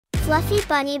Fluffy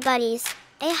Bunny Buddies,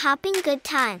 a hopping good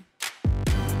time.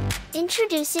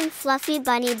 Introducing Fluffy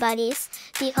Bunny Buddies,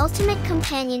 the ultimate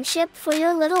companionship for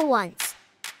your little ones.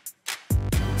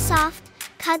 Soft,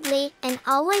 cuddly, and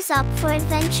always up for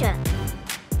adventure.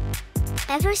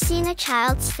 Ever seen a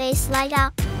child's face light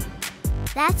up?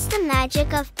 That's the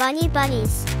magic of Bunny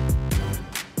Buddies.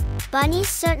 Bunnies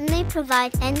certainly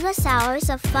provide endless hours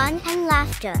of fun and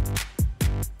laughter.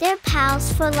 They're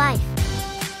pals for life.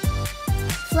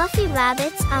 Fluffy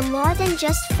rabbits are more than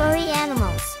just furry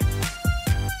animals.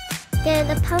 They're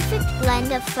the perfect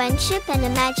blend of friendship and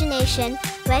imagination,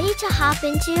 ready to hop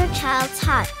into your child's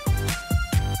heart.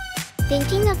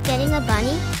 Thinking of getting a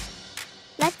bunny?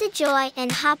 Let the joy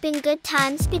and hopping good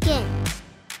times begin.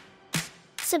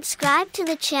 Subscribe to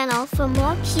the channel for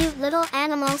more cute little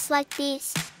animals like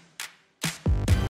these.